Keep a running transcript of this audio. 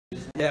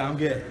Yeah, I'm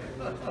good.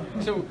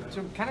 So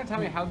kind of tell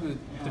me how the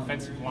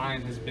defensive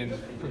line has been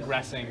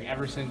progressing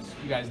ever since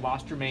you guys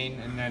lost your main,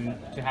 and then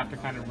to have to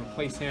kind of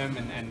replace him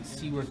and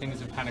see where things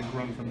have kind of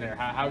grown from there.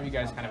 How have you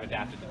guys kind of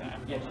adapted to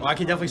that? Well, I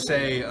can definitely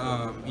say,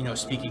 you know,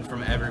 speaking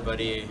from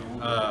everybody,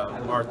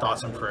 our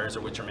thoughts and prayers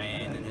are with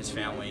Jermaine and his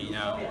family. You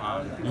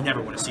know, you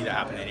never want to see that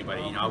happen to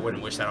anybody. You know, I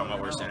wouldn't wish that on my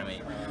worst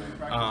enemy.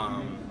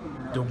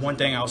 The one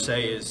thing I'll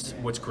say is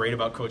what's great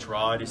about Coach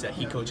Rod is that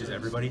he coaches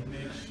everybody.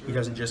 He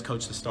doesn't just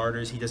coach the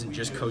starters. He doesn't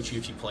just coach you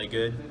if you play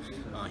good.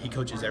 He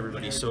coaches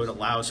everybody, so it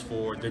allows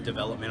for the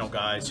developmental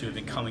guys who have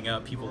been coming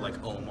up, people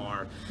like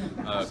Omar,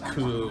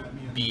 Ku,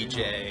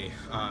 BJ,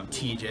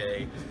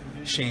 TJ,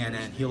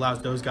 Shannon. He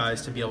allows those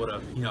guys to be able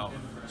to, you know,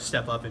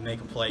 step up and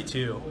make a play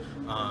too.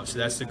 So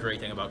that's the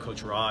great thing about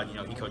Coach Rod. You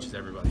know, he coaches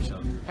everybody.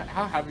 So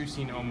how have you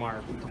seen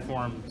Omar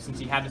perform since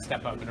he had to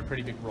step up in a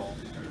pretty big role?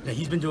 Yeah,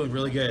 he's been doing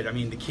really good. I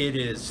mean, the kid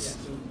is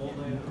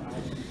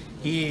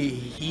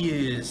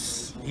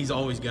he's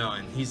always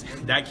going. He's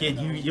that kid.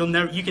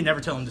 You can never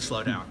tell him to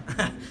slow down.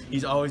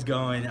 He's always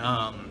going.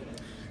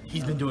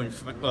 He's been doing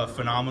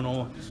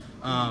phenomenal.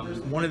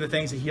 One of the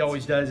things that he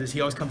always does is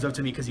he always comes up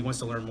to me because he wants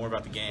to learn more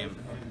about the game.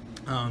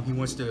 He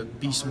wants to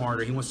be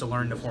smarter. He wants to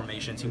learn the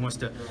formations. He wants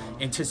to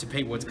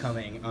anticipate what's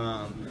coming.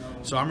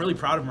 So I'm really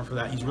proud of him for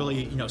that. He's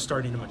really, you know,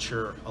 starting to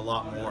mature a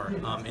lot more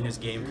in his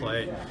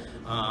gameplay,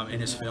 in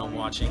his film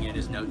watching, in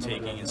his note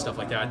taking and stuff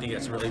like that. I think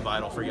that's really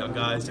vital for young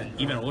guys and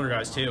even older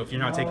guys too. If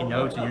you're not taking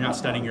notes and you're not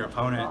studying your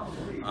opponent,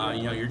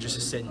 you know, you're just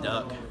a sitting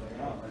duck.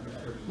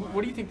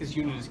 What do you think this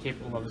unit is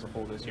capable of as a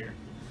whole this year?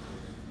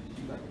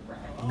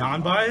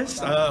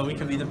 Non-biased, we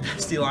can be the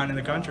best D-line in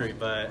the country,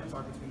 but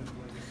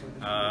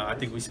I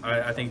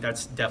think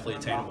that's definitely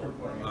attainable.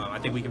 I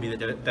think we can be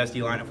the best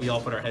D-line if we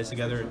all put our heads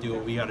together and do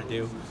what we got to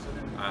do.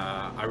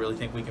 I really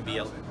think we can be,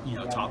 you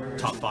know,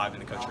 top 5 in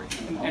the country.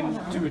 And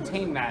to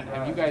attain that,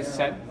 have you guys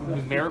set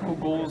numerical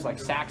goals like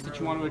sacks that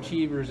you want to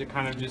achieve, or is it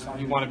kind of just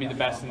you want to be the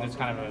best and it's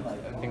kind of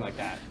a thing like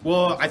that?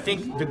 Well, I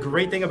think the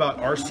great thing about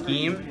our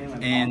scheme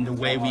and the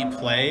way we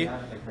play,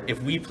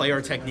 if we play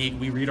our technique,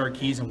 we read our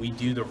keys, and we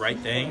do the right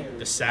thing,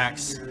 the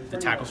sacks, the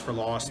tackles for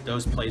loss,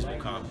 those plays will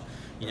come.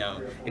 You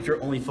know, if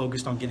you're only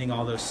focused on getting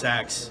all those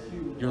sacks,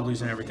 you're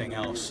losing everything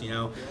else, you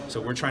know?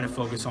 So we're trying to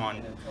focus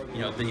on,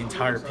 you know, the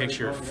entire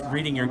picture,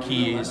 reading your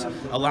keys,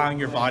 allowing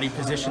your body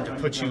position to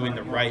put you in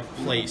the right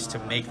place to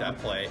make that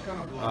play,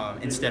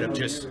 instead of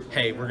just,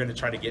 hey, we're going to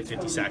try to get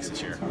 50 sacks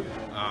this year.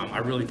 I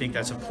really think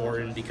that's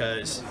important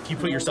because if you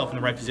put yourself in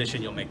the right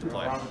position, you'll make the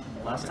play.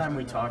 Last time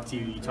we talked to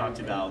you, you talked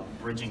about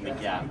bridging the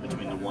gap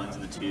between the ones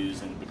and the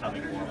twos and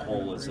becoming more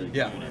whole as a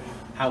unit.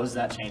 How has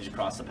that changed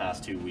across the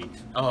past 2 weeks?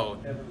 Oh,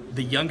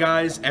 the young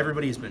guys,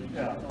 everybody's been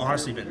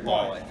honestly been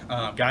balling.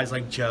 Guys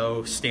like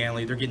Joe,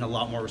 Stanley, they're getting a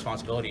lot more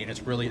responsibility, and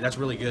that's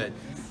really good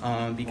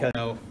because,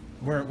 you know,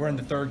 we're in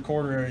the third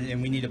quarter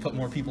and we need to put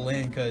more people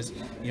in because,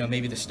 you know,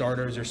 maybe the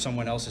starters or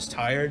someone else is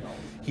tired.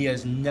 He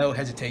has no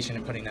hesitation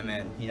in putting them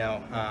in. You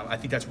know, I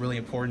think that's really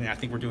important, and I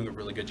think we're doing a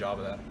really good job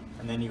of that.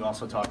 And then you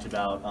also talked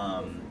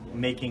about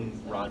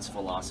making Rod's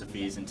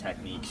philosophies and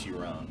techniques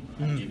your own.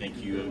 Do you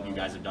think you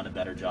guys have done a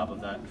better job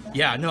of that?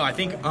 Yeah, no, I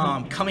think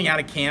coming out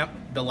of camp,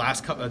 the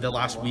last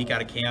week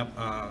out of camp,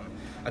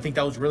 I think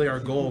that was really our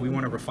goal. We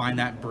want to refine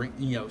that,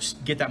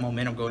 get that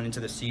momentum going into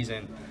the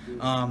season.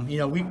 You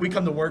know, we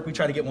come to work, we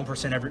try to get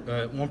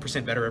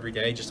 1% better every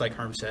day, just like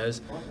Herm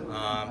says.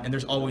 And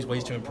there's always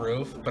ways to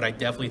improve, but I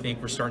definitely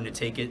think we're starting to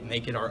take it,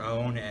 make it our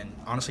own, and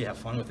honestly have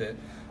fun with it.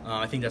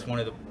 I think that's one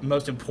of the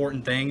most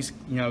important things.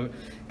 You know,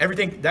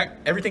 everything kind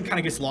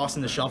of gets lost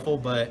in the shuffle,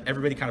 but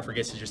everybody kind of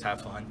forgets to just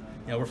have fun.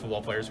 You know, we're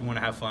football players. We want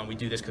to have fun. We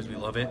do this because we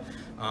love it.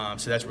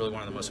 So that's really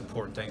one of the most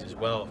important things as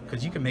well,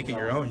 because you can make it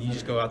your own. You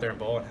just go out there and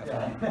ball and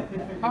have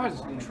fun. How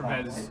has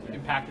Trevez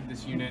impacted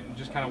this unit, and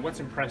just kind of what's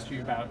impressed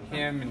you about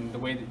him and the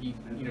way that he,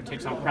 you know,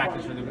 takes on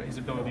practice or his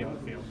ability on the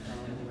field?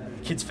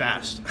 Kid's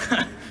fast.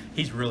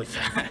 He's really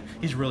fast.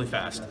 He's really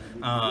fast.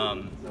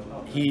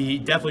 He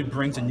definitely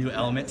brings a new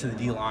element to the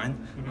D-line,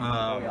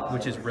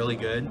 which is really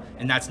good.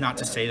 And that's not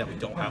to say that we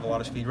don't have a lot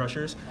of speed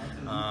rushers,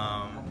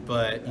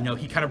 but you know,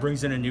 he kind of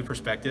brings in a new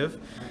perspective.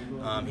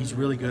 He's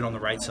really good on the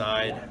right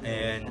side,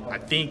 and I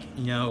think,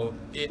 you know,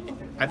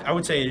 I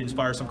would say it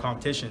inspires some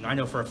competition. I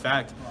know for a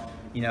fact.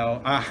 You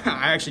know,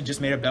 I actually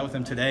just made a bet with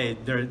him today.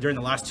 During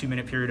the last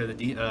 2-minute period of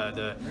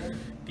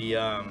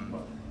the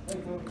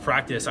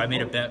practice, I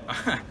made a bet.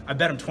 I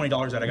bet him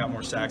 $20 that I got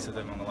more sacks than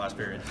him on the last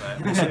period.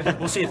 But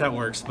we'll see if that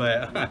works.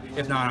 But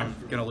if not, I'm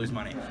gonna lose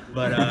money.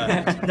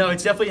 But no, it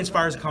definitely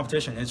inspires a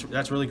competition.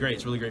 That's really great.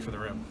 It's really great for the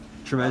room.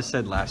 Trevez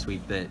said last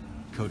week that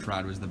Coach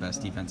Rod was the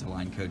best defensive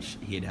line coach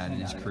he had in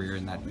his career,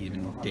 and that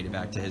even dated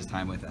back to his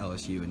time with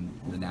LSU and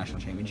the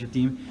national championship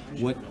team.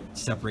 What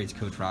separates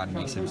Coach Rod and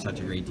makes him such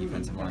a great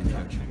defensive line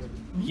coach?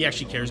 He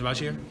actually cares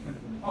about you.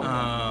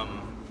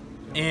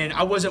 And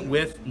I wasn't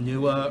with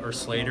Nua or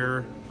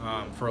Slater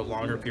for a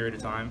long period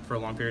of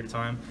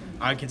time.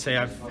 I can say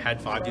I've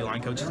had 5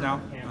 D-line coaches now,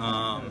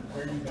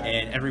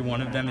 and every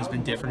one of them has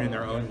been different in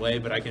their own way,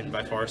 but I can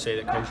by far say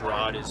that Coach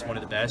Rod is one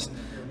of the best.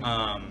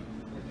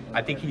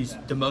 I think he's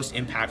the most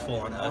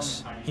impactful on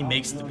us. He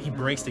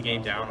breaks the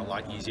game down a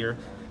lot easier.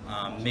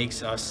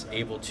 Makes us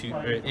able to,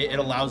 it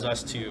allows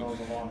us to,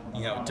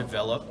 you know,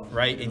 develop,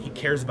 right? And he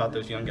cares about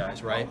those young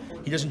guys, right?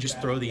 He doesn't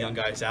just throw the young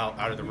guys out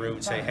of the room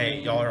and say, hey,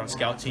 y'all are on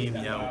scout team,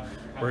 you know,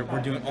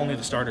 we're doing only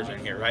the starters in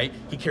here, right?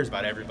 He cares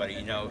about everybody,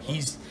 you know.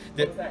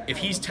 If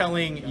he's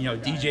telling, you know,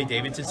 DJ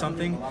Davidson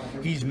something,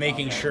 he's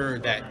making sure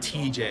that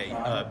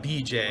TJ,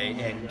 BJ,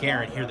 and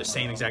Garen hear the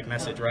same exact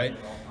message, right?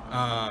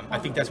 I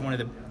think that's one of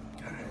the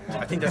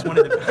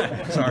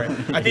sorry.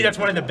 I think that's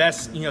one of the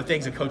best, you know,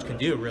 things a coach can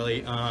do,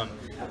 really.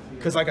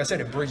 Because like I said,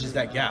 it bridges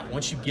that gap.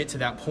 Once you get to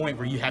that point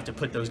where you have to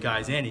put those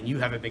guys in and you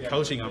haven't been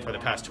coaching them for the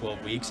past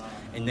 12 weeks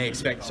and they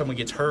expect someone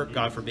gets hurt,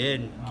 God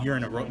forbid, and you're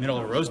in the middle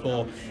of a Rose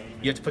Bowl,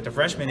 you have to put the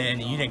freshmen in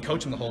and you didn't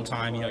coach them the whole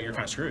time, you know, you're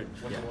kind of screwed.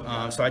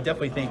 So I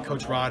definitely think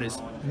Coach Rod has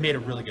made a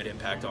really good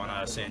impact on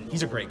us, and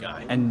he's a great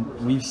guy. And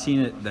we've seen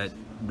it that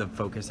the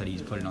focus that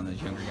he's putting on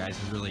those younger guys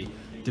has really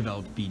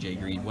developed BJ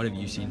Green. What have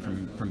you seen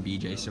from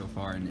BJ so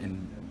far,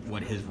 and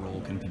what his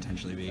role can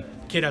potentially be?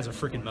 Kid has a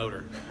freaking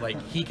motor.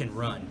 Like, he can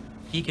run.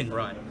 He can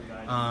run.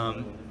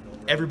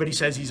 Everybody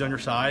says he's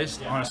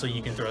undersized. Honestly,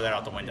 you can throw that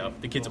out the window.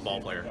 The kid's a ball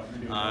player.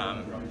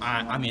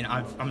 I mean,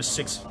 I'm a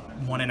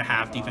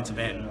 6'1.5" defensive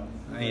end.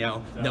 You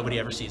know, nobody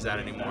ever sees that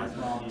anymore.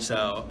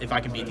 So if I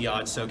can beat the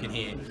odds, so can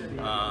he.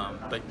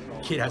 But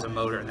kid has a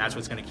motor, and that's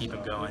what's going to keep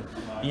him going.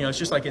 You know, it's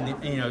just like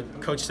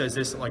coach says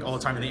this like all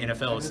the time in the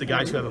NFL. It's the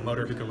guys who have a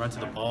motor who can run to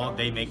the ball.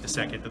 They make the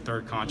second, the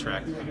third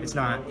contract. It's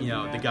not, you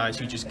know, the guys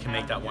who just can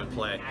make that one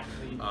play.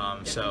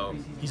 So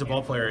he's a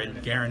ball player,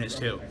 and Garen is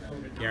too.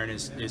 Garen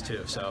is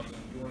too. So.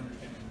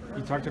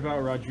 You talked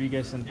about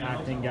Rodriguez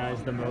impacting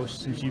guys the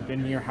most since you've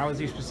been here. How has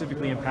he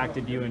specifically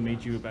impacted you and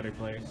made you a better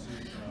player?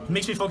 It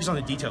makes me focus on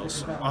the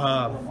details.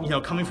 You know,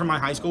 coming from my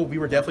high school, we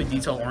were definitely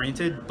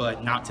detail-oriented,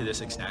 but not to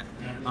this extent.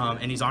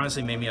 And he's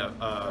honestly made me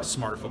a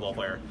smarter football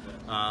player.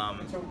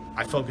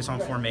 I focus on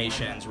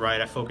formations,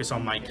 right? I focus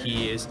on my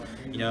keys,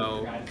 you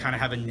know, kind of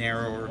have a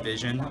narrower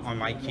vision on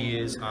my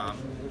keys.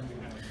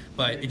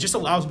 But it just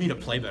allows me to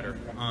play better.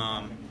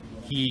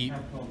 He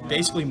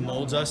basically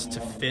molds us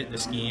to fit the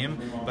scheme,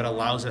 but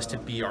allows us to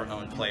be our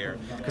own player.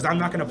 Because I'm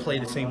not going to play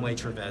the same way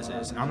Trevez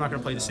is. I'm not going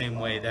to play the same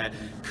way that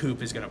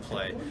Coop is going to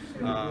play.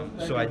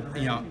 So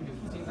you know,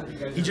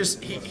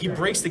 he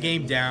breaks the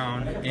game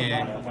down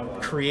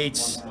and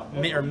creates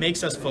or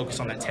makes us focus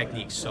on that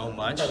technique so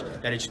much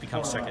that it just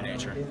becomes second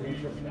nature.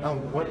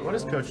 What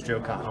does Coach Joe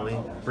Connolly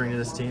bring to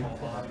this team?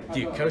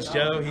 Dude, Coach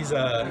Joe, he's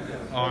I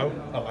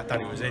thought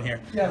he was in here.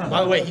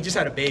 By the way, he just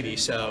had a baby,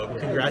 so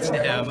congrats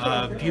to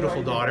him.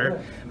 Beautiful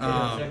daughter.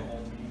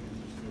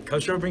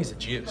 Coach Joe brings the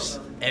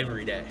juice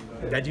every day.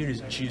 That dude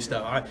is juiced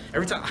up.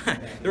 Every time,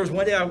 there was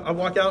one day I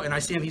walked out and I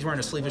see him, he's wearing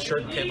a sleeveless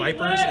shirt and Pit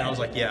Vipers, and I was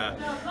like,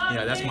 yeah, you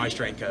know, that's my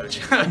strength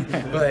coach.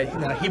 But you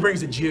know, he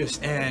brings the juice,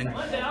 and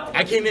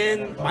I came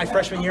in my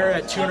freshman year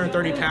at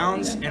 230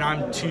 pounds, and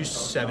I'm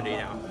 270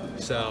 now.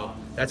 So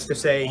that's to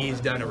say he's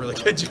done a really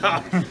good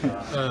job.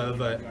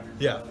 But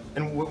yeah.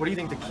 And what do you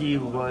think the key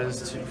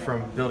was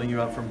from building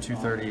you up from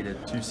 230 to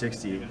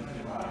 260?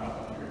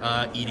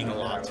 Eating a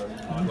lot,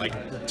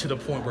 like to the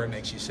point where it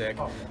makes you sick.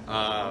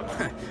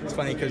 It's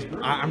funny because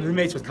I'm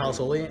roommates with Kyle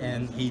Soley,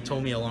 and he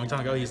told me a long time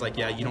ago, he's like,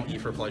 yeah, you don't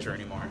eat for pleasure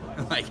anymore.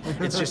 Like,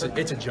 it's just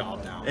it's a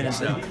job now. And is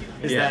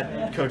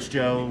that Coach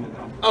Joe?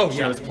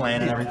 Joe's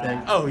plan and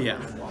everything? Oh yeah,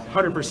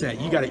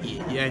 100%. You got to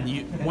eat, and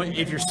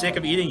if you're sick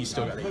of eating, you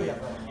still got to eat.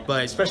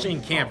 But especially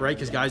in camp, right?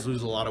 Because guys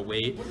lose a lot of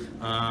weight.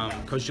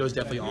 Coach Joe's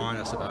definitely on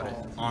us about it.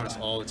 On us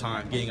all the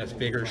time, getting us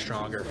bigger,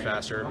 stronger,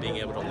 faster, being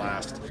able to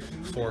last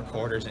 4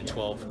 quarters in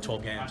 12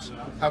 games.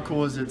 How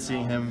cool is it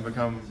seeing him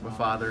become a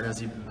father? Has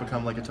he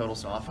become like a total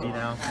softie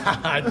now?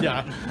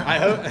 Yeah, I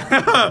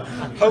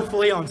hope.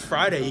 Hopefully on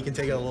Friday he can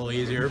take it a little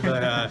easier.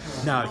 But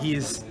no,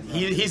 he's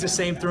the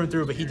same through and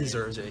through. But he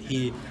deserves it.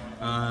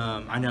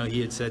 I know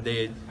he had said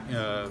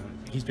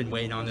he's been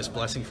waiting on this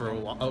blessing for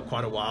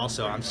quite a while,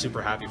 so I'm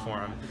super happy for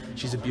him.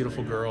 She's a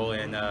beautiful girl,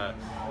 and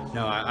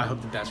I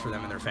hope the best for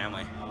them and their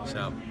family.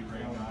 So,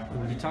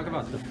 when you talk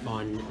about the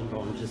fun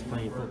involved in just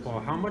playing football,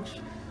 how much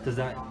does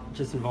that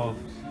just involve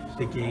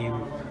the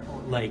game,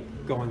 like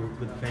going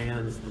with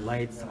fans, the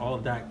lights, all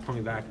of that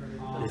coming back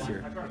this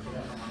year?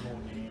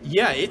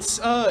 Yeah, it's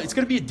going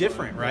to be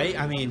different, right?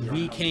 I mean,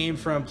 we came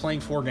from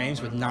playing 4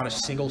 games with not a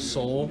single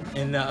soul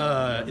in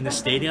the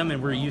stadium,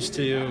 and we're used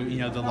to, you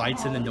know, the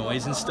lights and the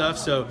noise and stuff.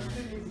 So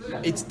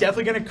it's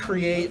definitely going to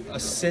create a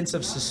sense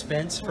of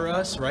suspense for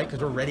us, right?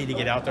 Because we're ready to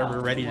get out there, we're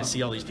ready to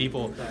see all these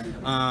people,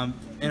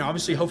 and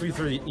obviously, hopefully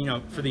for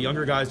the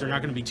younger guys, they're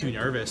not going to be too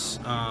nervous.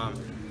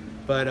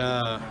 But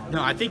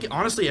no, I think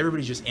honestly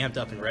everybody's just amped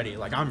up and ready.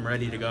 Like, I'm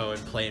ready to go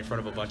and play in front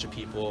of a bunch of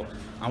people.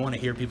 I want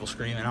to hear people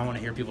screaming. I want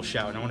to hear people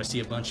shouting. I want to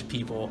see a bunch of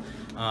people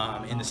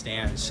in the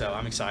stands. So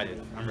I'm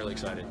excited. I'm really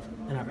excited.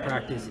 And at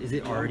practice, is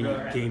it already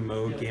game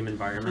mode, game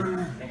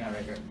environment?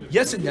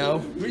 Yes and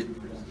no.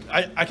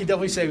 I can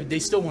definitely say they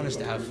still want us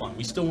to have fun.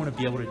 We still want to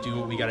be able to do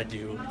what we got to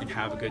do and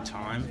have a good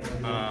time.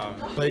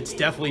 But it's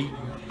definitely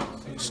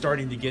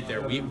starting to get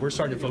there. We're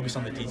starting to focus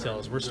on the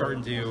details. We're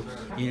starting to,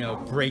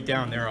 break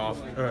down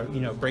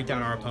break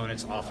down our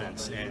opponent's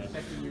offense and,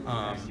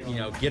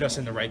 get us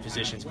in the right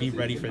positions, be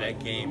ready for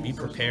that game, be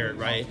prepared,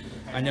 right?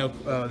 I know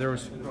there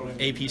was,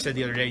 AP said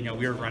the other day,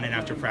 we were running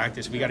after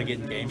practice. We got to get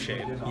in game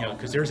shape,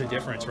 because there's a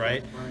difference,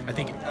 right? I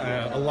think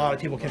a lot of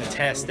people can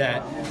attest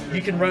that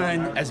you can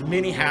run as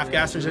many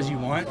half-gassers as you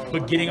want,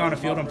 but getting on a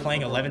field and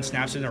playing 11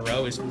 snaps in a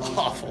row is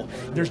awful.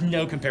 There's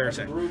no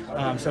comparison.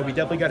 So we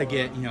definitely got to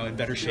get, in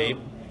better shape,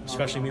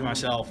 especially me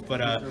myself.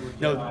 But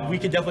no, we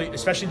could definitely,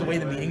 especially the way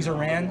the meetings are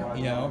ran,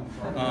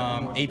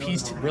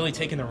 AP's really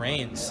taking the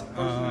reins.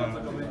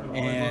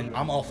 And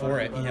I'm all for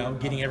it,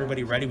 getting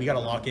everybody ready. We got to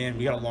lock in.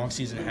 We got a long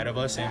season ahead of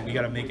us, and we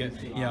got to make it,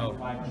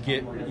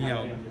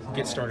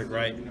 get started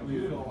right.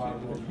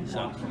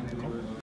 So.